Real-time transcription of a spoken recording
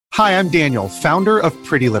Hi, I'm Daniel, founder of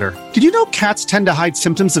Pretty Litter. Did you know cats tend to hide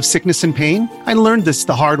symptoms of sickness and pain? I learned this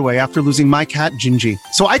the hard way after losing my cat, Gingy.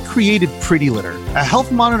 So I created Pretty Litter, a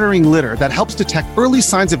health monitoring litter that helps detect early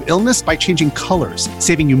signs of illness by changing colors,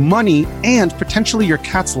 saving you money and potentially your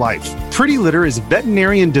cat's life. Pretty Litter is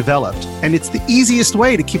veterinarian developed, and it's the easiest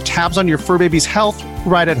way to keep tabs on your fur baby's health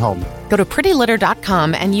right at home. Go to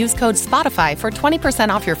prettylitter.com and use code SPOTIFY for 20%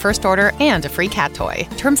 off your first order and a free cat toy.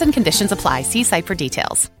 Terms and conditions apply. See site for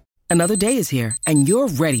details. Another day is here, and you're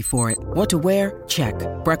ready for it. What to wear? Check.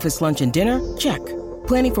 Breakfast, lunch, and dinner? Check.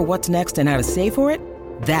 Planning for what's next and how to save for it?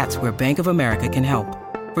 That's where Bank of America can help.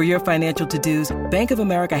 For your financial to-dos, Bank of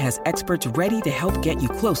America has experts ready to help get you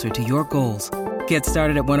closer to your goals. Get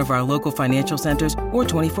started at one of our local financial centers or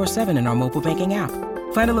 24/7 in our mobile banking app.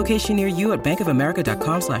 Find a location near you at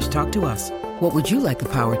bankofamerica.com/talktous. What would you like the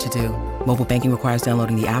power to do? Mobile banking requires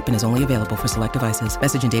downloading the app and is only available for select devices.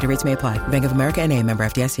 Message and data rates may apply. Bank of America N.A., member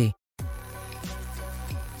FDIC.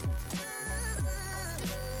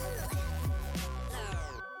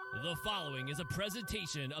 The following is a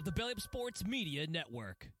presentation of the Belly Up Sports Media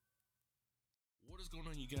Network. What is going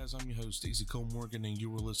on, you guys? I'm your host, Stacey Cole Morgan, and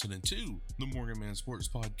you are listening to the MorganMan Sports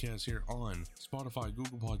Podcast here on Spotify,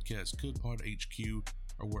 Google Podcasts, GoodPod HQ,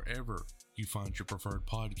 or wherever you find your preferred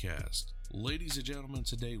podcast. Ladies and gentlemen,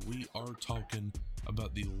 today we are talking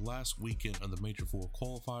about the last weekend of the Major Four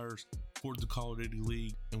qualifiers for the Call of Duty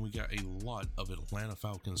League, and we got a lot of Atlanta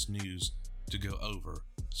Falcons news to go over.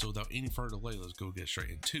 So without any further delay, let's go get straight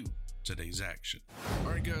into today's action.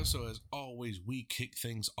 Alright guys, so as always, we kick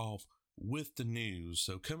things off with the news.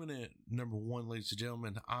 So coming in at number one, ladies and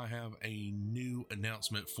gentlemen, I have a new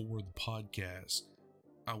announcement for the podcast.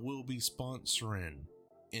 I will be sponsoring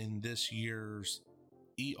in this year's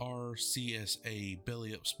ERCSA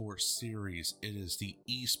Belly Up Sports Series. It is the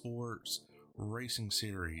esports racing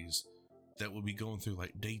series that will be going through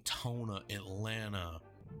like Daytona, Atlanta,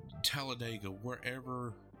 Talladega,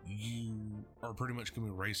 wherever you are pretty much going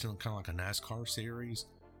to be racing, kind of like a NASCAR series.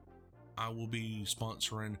 I will be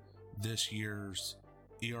sponsoring this year's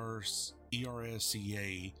ERSCA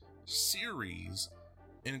series,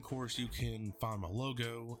 and of course you can find my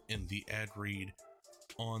logo in the ad read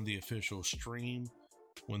on the official stream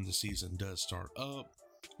when the season does start up,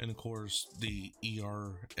 and of course the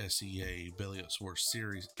ERSCA Belly Up Sports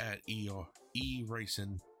Series at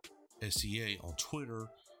eRacing SCA on Twitter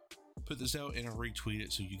put this out, and I retweet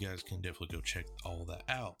it, so you guys can definitely go check all that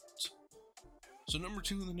out. So number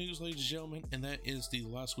two in the news, ladies and gentlemen, and that is the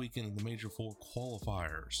last weekend in the Major Four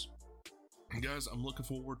qualifiers. And guys, I'm looking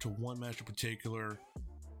forward to one match in particular,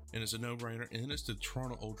 and it's a no-brainer, and it's the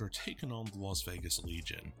Toronto Ultra taking on the Las Vegas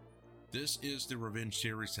Legion. This is the revenge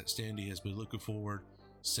series that Standy has been looking forward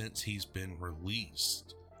since he's been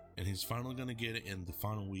released, and he's finally going to get it in the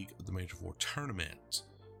final week of the Major Four tournament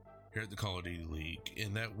here at the Call of Duty League,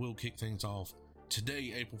 and that will kick things off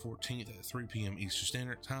today, April 14th at 3 p.m. Eastern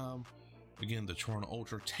Standard Time. Again, the Toronto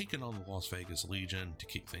Ultra taking on the Las Vegas Legion to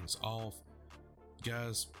kick things off.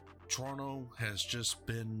 Guys, Toronto has just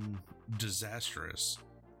been disastrous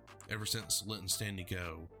ever since letting Standy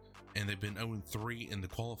go, and they've been 0-3 in the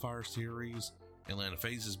qualifier series. Atlanta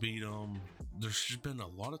FaZe has beat them. There's just been a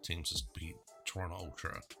lot of teams that's beat Toronto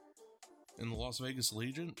Ultra, and the Las Vegas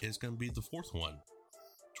Legion is going to be the fourth one.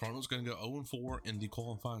 Toronto's going to go 0-4 in the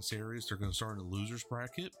qualifying series. They're going to start in the losers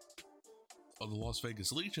bracket of the Las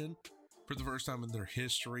Vegas Legion. For the first time in their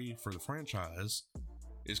history for the franchise,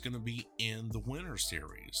 is going to be in the winter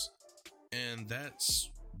series, and that's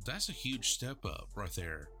a huge step up right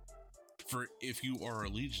there for if you are a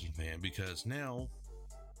Legion fan, because now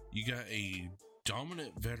you got a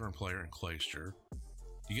dominant veteran player in Clayster.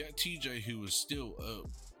 You got TJ, who is still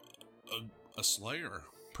a slayer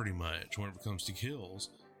pretty much when it comes to kills,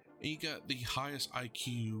 and you got the highest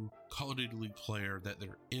IQ Call of Duty League player that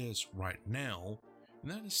there is right now,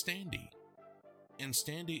 and that is Standy. And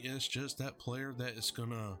Standy is just that player that is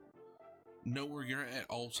gonna know where you're at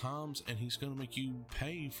all times, and he's gonna make you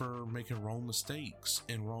pay for making wrong mistakes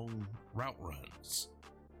and wrong route runs.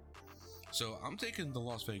 So I'm taking the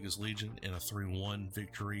Las Vegas Legion in a 3-1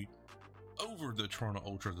 victory over the Toronto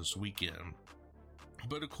Ultra this weekend.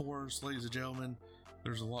 But of course, ladies and gentlemen,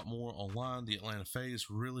 there's a lot more online. The Atlanta FaZe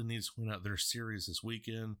really needs to win out their series this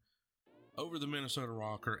weekend over the Minnesota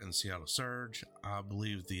Rocker and Seattle Surge. I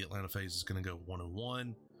believe the Atlanta FaZe is going to go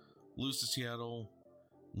 1-1, lose to Seattle,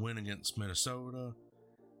 win against Minnesota.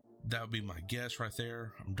 That would be my guess right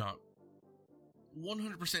there. I'm not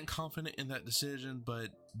 100% confident in that decision, but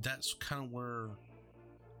that's kind of where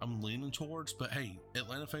I'm leaning towards. But hey,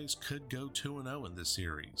 Atlanta FaZe could go 2-0 in this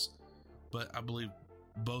series. But I believe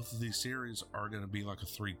both of these series are going to be like a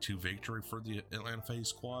 3-2 victory for the Atlanta FaZe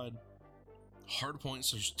squad. Hard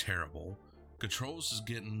points is terrible. Controls is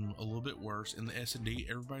getting a little bit worse. In the S&D,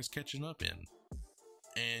 everybody's catching up in.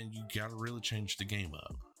 And you got to really change the game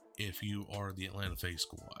up if you are the Atlanta FaZe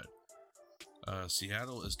squad.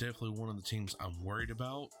 Seattle is definitely one of the teams I'm worried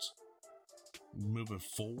about moving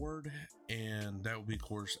forward, and that will be, of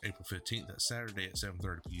course, April 15th, that Saturday at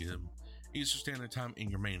 7:30 p.m. Eastern Standard Time in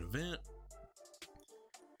your main event.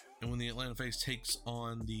 And when the Atlanta FaZe takes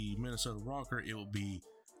on the Minnesota Rocker, it will be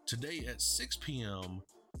today at 6 p.m.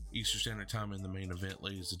 Eastern Standard Time in the main event,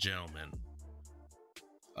 ladies and gentlemen.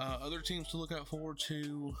 Other teams to look out forward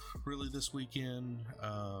to really this weekend.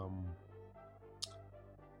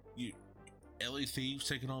 LA Thieves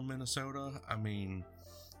taking on Minnesota. I mean,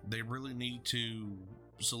 they really need to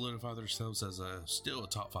solidify themselves as still a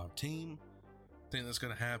top 5 team. I think that's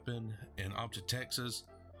going to happen. And Optic Texas,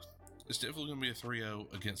 it's definitely going to be a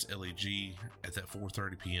 3-0 against LAG at that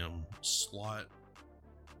 4:30 p.m. slot.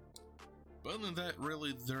 But other than that,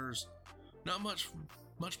 really, there's not much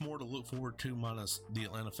more to look forward to minus the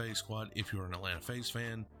Atlanta FaZe squad. If you're an Atlanta FaZe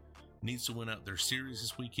fan, needs to win out their series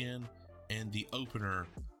this weekend and the opener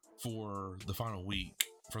for the final week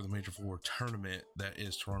for the Major 4 tournament, that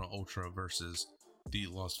is Toronto Ultra versus the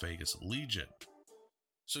Las Vegas Legion.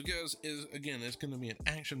 So guys, it's going to be an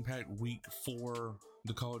action-packed week for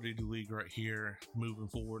the Call of Duty League right here, moving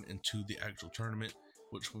forward into the actual tournament,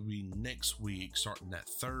 which will be next week, starting that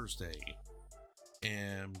Thursday.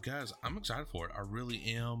 And guys, I'm excited for it. I really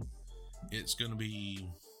am. It's going to be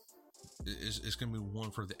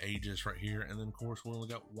one for the ages right here. And then, of course, we only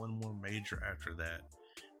got one more major after that.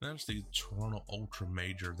 And that's the Toronto Ultra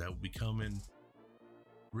Major that will be coming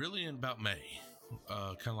really in about May.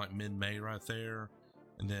 Kind of like mid-May right there.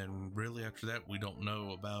 And then really after that, we don't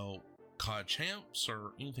know about COD Champs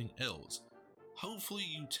or anything else. Hopefully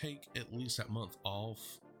you take at least that month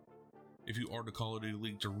off if you are the Call of Duty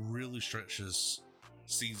League to really stretch this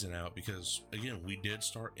season out, because again, we did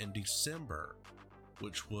start in December,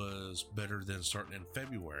 which was better than starting in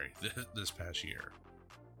February this past year.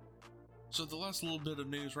 So the last little bit of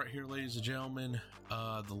news right here, ladies and gentlemen,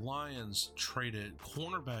 the Lions traded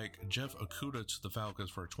cornerback Jeff Okudah to the Falcons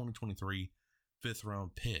for a 2023 5th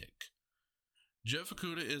round pick. Jeff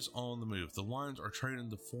Okudah is on the move. The Lions are trading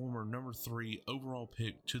the former number 3 overall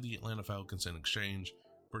pick to the Atlanta Falcons in exchange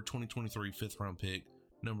for a 2023 5th round pick,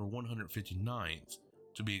 number 159th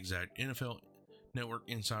to be exact. NFL Network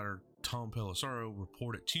insider Tom Pelissero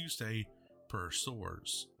reported Tuesday per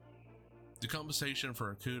source. The compensation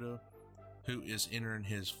for Okudah, who is entering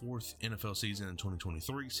his 4th NFL season in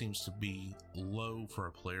 2023, seems to be low for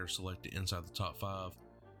a player selected inside the top 5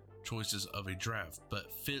 choices of a draft,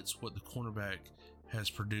 but fits what the cornerback has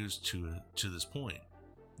produced to this point.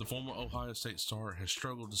 The former Ohio State star has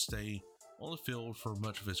struggled to stay on the field for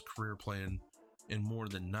much of his career, playing in more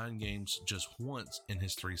than 9 games just once in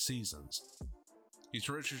his 3 seasons. He's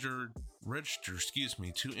registered 2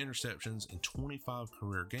 interceptions in 25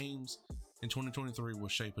 career games, and 2023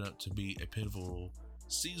 was shaping up to be a pivotal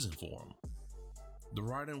season for him. The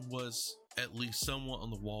writing was at least somewhat on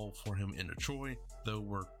the wall for him in Detroit, though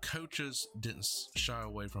where coaches didn't shy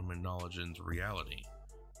away from acknowledging the reality.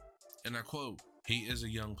 And I quote, "He is a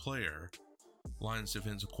young player," Lions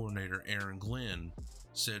defensive coordinator Aaron Glenn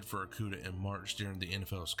said for Okudah in March during the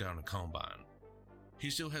NFL Scouting Combine. He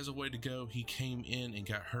still has a way to go. He came in and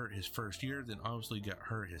got hurt his first year, then obviously got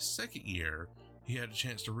hurt his second year. He had a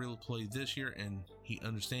chance to really play this year, and he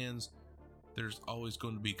understands there's always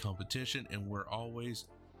going to be competition, and we're always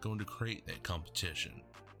going to create that competition.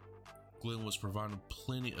 Glenn was providing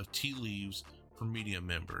plenty of tea leaves for media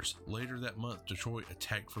members. Later that month, Detroit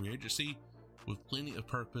attacked free agency with plenty of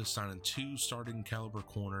purpose, signing 2 starting caliber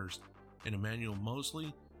corners in Emmanuel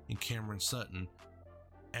Mosley and Cameron Sutton,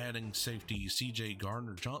 adding safety CJ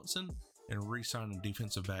Gardner-Johnson, and re-signing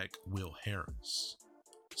defensive back Will Harris.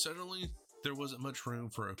 Suddenly, there wasn't much room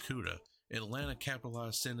for Okudah. Atlanta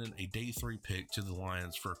capitalized, sending a day 3 pick to the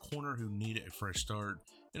Lions for a corner who needed a fresh start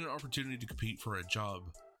and an opportunity to compete for a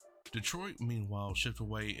job. Detroit, meanwhile, shipped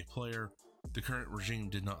away a player the current regime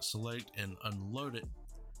did not select and unloaded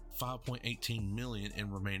 $5.18 million in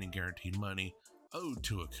remaining guaranteed money owed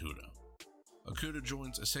to Okudah. Okudah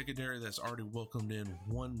joins a secondary that's already welcomed in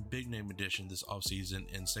one big-name addition this offseason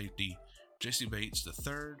in safety Jessie Bates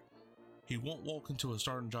III. He won't walk into a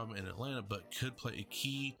starting job in Atlanta, but could play a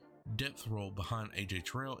key depth role behind AJ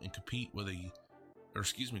Terrell and compete with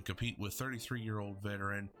 33-year-old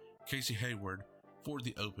veteran Casey Hayward for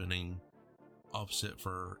the opening opposite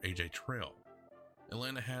for AJ Terrell.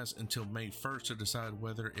 Atlanta has until May 1st to decide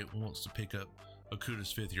whether it wants to pick up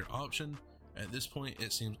Okudah's 5th-year option At this point,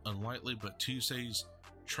 it seems unlikely, but Tuesday's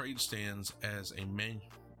trade stands as a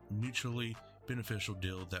mutually beneficial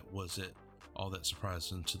deal that wasn't all that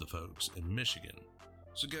surprising to the folks in Michigan.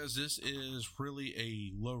 So guys, this is really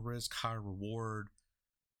a low risk, high reward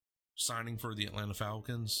signing for the Atlanta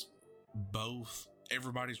Falcons. Both,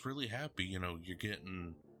 everybody's really happy. You know, you're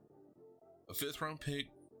getting a 5th round pick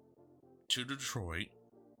to Detroit,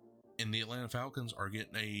 and the Atlanta Falcons are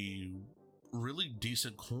getting a really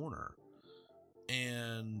decent corner.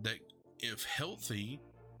 And that, if healthy,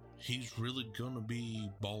 he's really going to be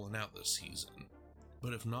balling out this season.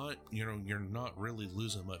 But if not, you know, you're not really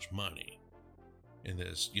losing much money in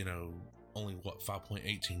this, you know, only what,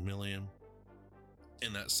 $5.18 million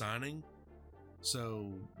in that signing.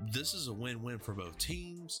 So this is a win-win for both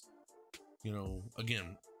teams. You know,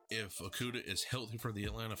 again, if Okudah is healthy for the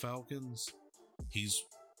Atlanta Falcons, he's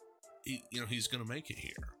going to make it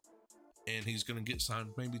here. And he's going to get signed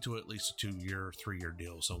maybe to at least a 2-year, 3-year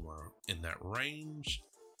deal, somewhere in that range.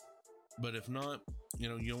 But if not, you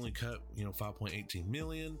know, you only cut, you know, $5.18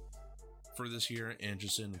 million for this year and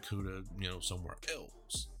just send Okudah, you know, somewhere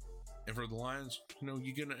else. And for the Lions, you know,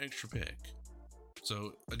 you get an extra pick.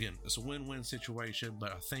 So again, it's a win-win situation,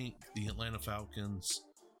 but I think the Atlanta Falcons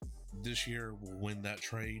this year will win that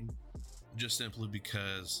trade just simply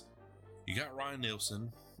because you got Ryan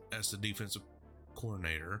Nielsen as the defensive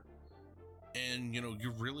coordinator, and, you know,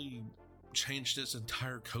 you really changed this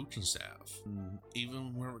entire coaching staff. And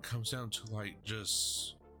even when it comes down to like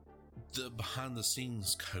just the behind the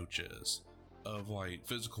scenes coaches of like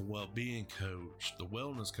physical well-being coach, the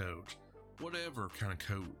wellness coach, whatever kind of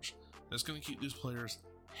coach that's going to keep these players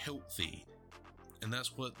healthy. And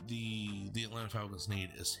that's what the Atlanta Falcons need,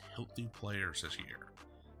 is healthy players this year.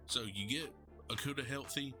 So you get Okudah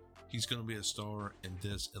healthy, he's going to be a star in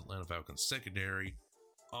this Atlanta Falcons secondary,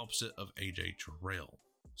 opposite of AJ Terrell.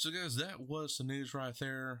 So guys, that was the news right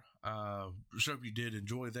there. I hope you did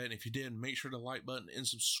enjoy that. And if you did, make sure to like button and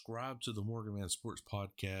subscribe to the MorganMan Sports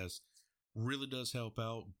Podcast. Really does help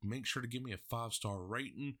out. Make sure to give me a 5-star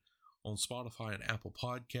rating on Spotify and Apple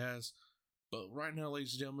Podcasts. But right now,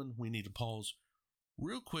 ladies and gentlemen, we need to pause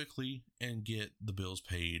real quickly and get the bills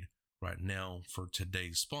paid right now for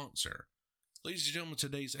today's sponsor. Ladies and gentlemen,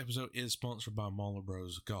 today's episode is sponsored by Mahler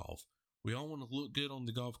Bros Golf. We all want to look good on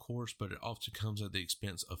the golf course, but it often comes at the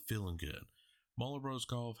expense of feeling good. Mahler Bros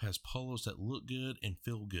Golf has polos that look good and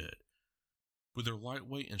feel good. With their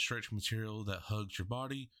lightweight and stretch material that hugs your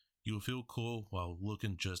body, you will feel cool while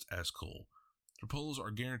looking just as cool. Their polos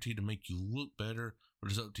are guaranteed to make you look better,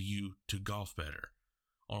 but it's up to you to golf better.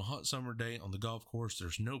 On a hot summer day on the golf course,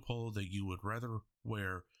 there's no polo that you would rather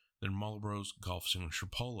wear than Mahler Bros Golf Signature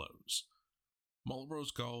Polos. Mahler Bros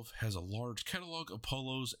Golf has a large catalog of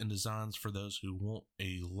polos and designs for those who want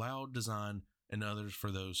a loud design and others for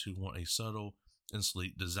those who want a subtle and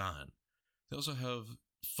sleek design. They also have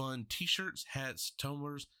fun t-shirts, hats,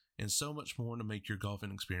 tumblers, and so much more to make your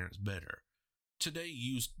golfing experience better. Today,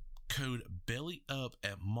 use code BELLYUP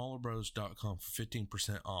at MahlerBros.com for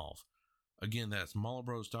 15% off. Again, that's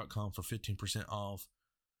MahlerBros.com for 15% off.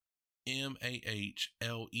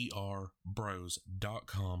 MAHLER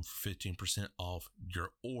bros.com for 15% off your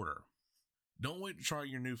order. Don't wait to try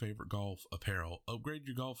your new favorite golf apparel. Upgrade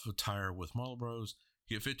your golf attire with Mahler Bros.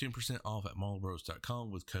 Get 15% off at MahlerBros.com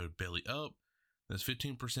with code BELLYUP. That's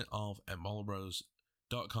 15% off at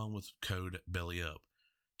MahlerBros.com with code BELLYUP.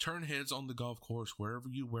 Turn heads on the golf course wherever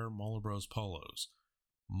you wear Mahler Bros polos.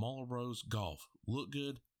 Mahler Bros Golf. Look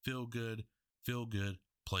good, feel good,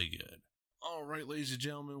 play good. All right, ladies and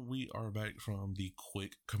gentlemen, we are back from the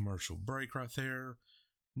quick commercial break right there.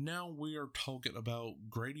 Now we are talking about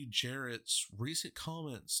Grady Jarrett's recent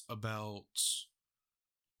comments about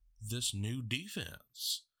this new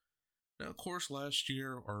defense. Now, of course, 2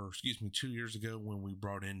 years ago when we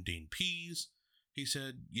brought in Dean Pease, he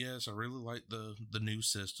said, yes, I really like the new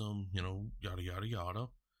system, you know, yada, yada, yada.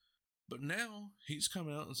 But now he's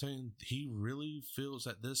coming out and saying he really feels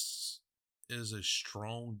that this is a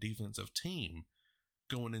strong defensive team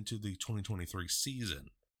going into the 2023 season.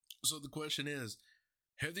 So the question is,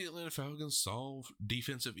 have the Atlanta Falcons solved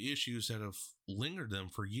defensive issues that have lingered them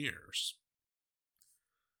for years?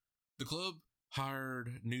 The club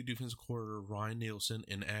hired new defensive coordinator Ryan Nielsen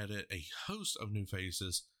and added a host of new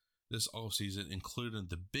faces this offseason, including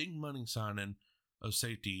the big money signing of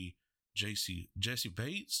safety Jesse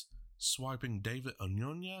Bates, swiping David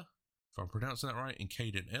Onyonya, if I'm pronouncing that right, and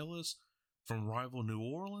Caden Ellis from rival New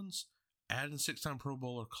Orleans, adding 6-time Pro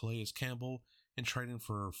Bowler Calais Campbell, and trading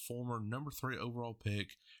for former number 3 overall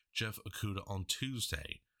pick Jeff Okudah on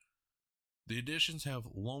Tuesday. The additions have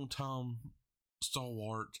longtime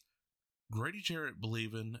stalwart Grady Jarrett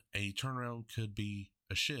believing a turnaround could be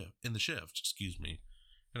a shift. And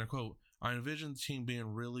I quote, "I envision the team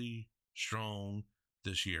being really strong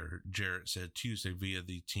this year," Jarrett said Tuesday via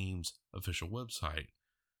the team's official website.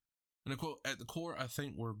 And I quote, "At the core, I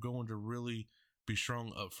think we're going to really be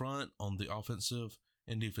strong up front on the offensive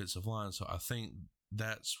and defensive line. So I think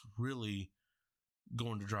that's really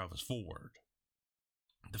going to drive us forward."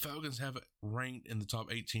 The Falcons have ranked in the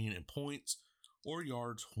top 18 in points or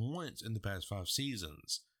yards once in the past 5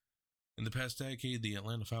 seasons. In the past decade, the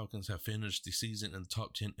Atlanta Falcons have finished the season in the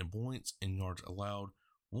top 10 in points and yards allowed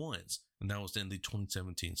once, and that was in the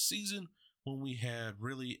 2017 season when we had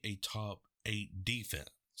really a top 8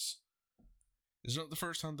 defense. It's not the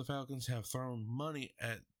first time the Falcons have thrown money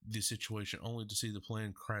at the situation only to see the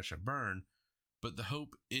plan crash and burn, but the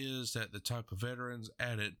hope is that the type of veterans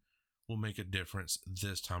added will make a difference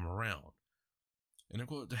this time around. And I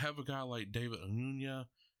quote, "To have a guy like David Onunya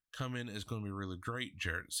come in is going to be really great,"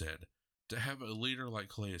 Jarrett said. "To have a leader like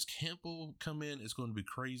Calais Campbell come in is going to be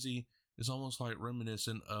crazy. It's almost like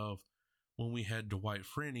reminiscent of when we had Dwight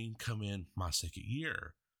Freeney come in my second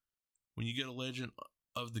year. When you get a legend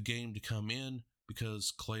of the game to come in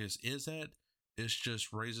because Calais is that, it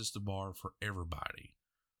just raises the bar for everybody."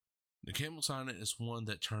 The Campbell signing is one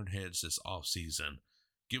that turned heads this offseason.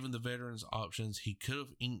 Given the veterans' options, he could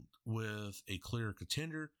have inked with a clear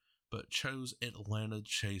contender, but chose Atlanta to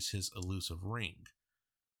chase his elusive ring.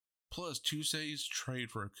 Plus, Tuesday's trade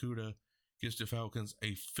for Okudah gives the Falcons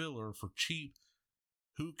a filler for cheap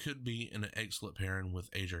who could be an excellent pairing with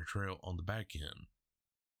AJ Terrell on the back end.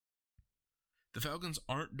 The Falcons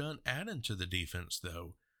aren't done adding to the defense,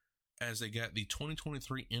 though, as they got the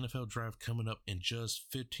 2023 NFL Draft coming up in just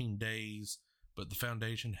 15 days, but the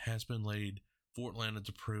foundation has been laid for Atlanta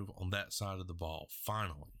to prove on that side of the ball,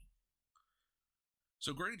 finally.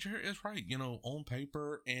 So Grady Jarrett is right, on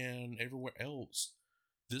paper and everywhere else,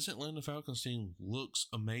 this Atlanta Falcons team looks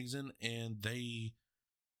amazing, and they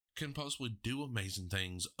can possibly do amazing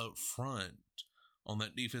things up front on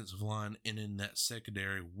that defensive line and in that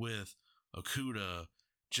secondary with Okudah,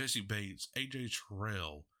 Jesse Bates, AJ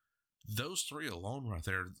Terrell. Those 3 alone right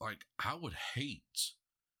there, I would hate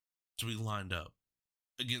to be lined up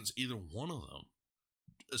against either one of them,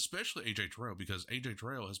 especially AJ Terrell, because AJ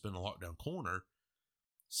Terrell has been a lockdown corner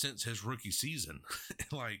since his rookie season.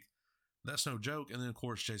 That's no joke. And then, of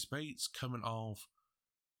course, Jesse Bates coming off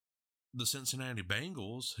the Cincinnati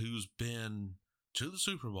Bengals, who's been to the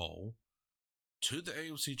Super Bowl, to the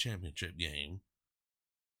AFC Championship game,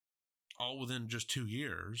 all within just 2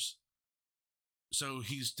 years. So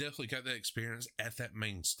he's definitely got that experience at that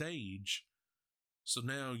main stage. So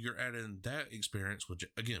now you're adding that experience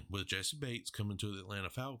with Jesse Bates coming to the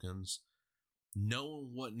Atlanta Falcons,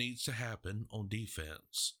 knowing what needs to happen on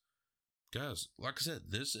defense. Guys, like I said,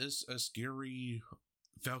 this is a scary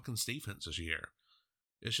Falcons defense this year.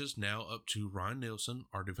 It's just now up to Ryan Nielsen,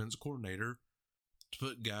 our defensive coordinator, to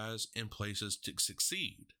put guys in places to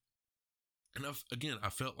succeed. And I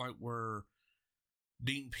felt like where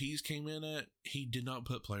Dean Pease came in at, he did not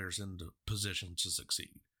put players into position to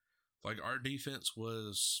succeed. Our defense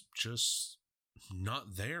was just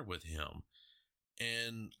not there with him.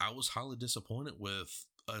 And I was highly disappointed with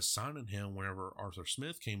us signing him whenever Arthur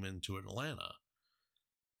Smith came into Atlanta.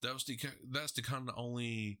 That's the kind of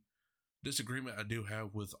only disagreement I do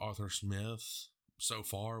have with Arthur Smith so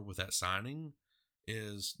far with that signing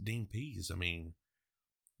is Dean Pease.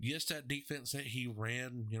 Yes, that defense that he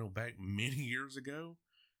ran, back many years ago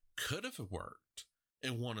could have worked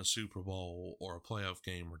and won a Super Bowl or a playoff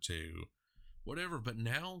game or 2, whatever. But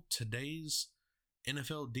now today's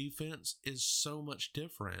NFL defense is so much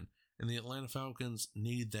different, and the Atlanta Falcons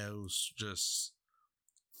need those just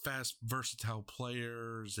fast, versatile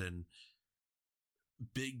players and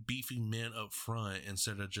big, beefy men up front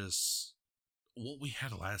instead of just what we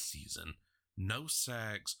had last season. No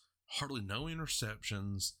sacks, hardly no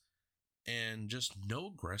interceptions, and just no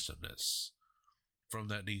aggressiveness from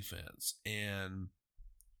that defense. And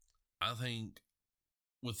I think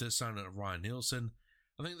with this signing of Ryan Nielsen,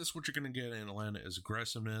 I think that's what you're going to get in Atlanta is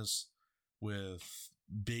aggressiveness with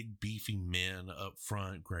big, beefy men up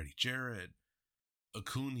front. Grady Jarrett,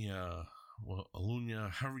 Alunya,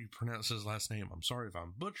 however you pronounce his last name. I'm sorry if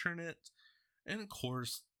I'm butchering it. And of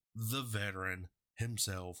course, the veteran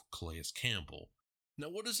himself, Calais Campbell. Now,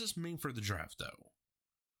 what does this mean for the draft, though?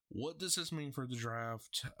 What does this mean for the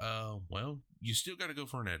draft? Well, you still got to go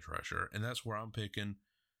for an edge rusher, and that's where I'm picking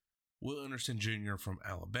Will Anderson Jr. from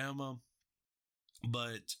Alabama.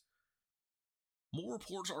 But more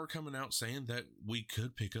reports are coming out saying that we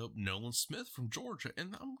could pick up Nolan Smith from Georgia,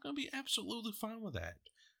 and I'm going to be absolutely fine with that.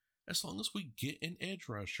 As long as we get an edge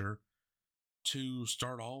rusher to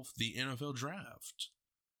start off the NFL draft.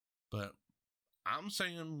 But I'm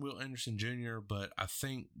saying Will Anderson Jr., but I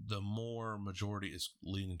think the more majority is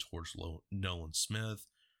leaning towards Nolan Smith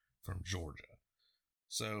from Georgia.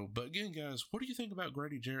 So, but again, guys, what do you think about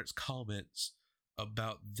Grady Jarrett's comments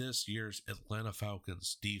about this year's Atlanta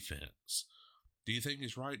Falcons defense? Do you think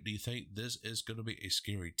he's right? Do you think this is going to be a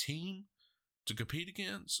scary team to compete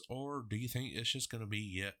against? Or do you think it's just going to be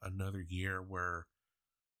yet another year where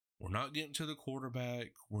we're not getting to the quarterback,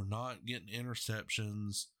 we're not getting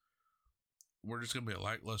interceptions, we're just going to be a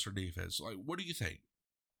lackluster defense? Like, what do you think?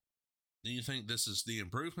 Do you think this is the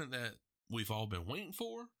improvement that we've all been waiting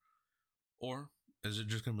for? Or is it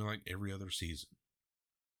just going to be like every other season?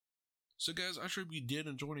 So guys, I hope you did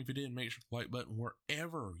enjoy. If you did, make sure to like button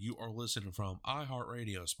wherever you are listening from.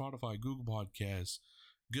 iHeartRadio, Spotify, Google Podcasts,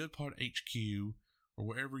 GoodPod HQ, or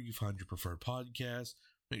wherever you find your preferred podcast.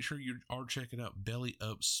 Make sure you are checking out Belly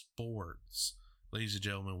Up Sports. Ladies and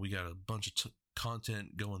gentlemen, we got a bunch of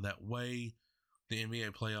content going that way. The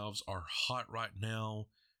NBA playoffs are hot right now,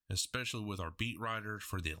 especially with our beat writers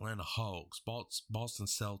for the Atlanta Hawks, Boston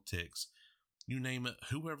Celtics, you name it.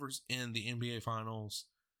 Whoever's in the NBA Finals,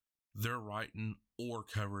 they're writing or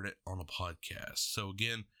covered it on a podcast. So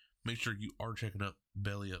again, make sure you are checking out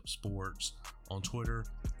Belly Up Sports on Twitter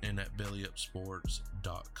and at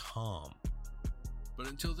bellyupsports.com. But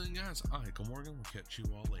until then, guys, I'm Morgan. We'll catch you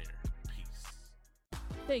all later. Peace.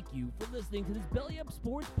 Thank you for listening to this Belly Up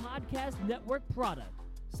Sports Podcast Network product.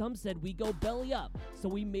 Some said we go belly up, so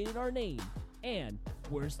we made it our name, and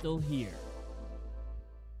we're still here.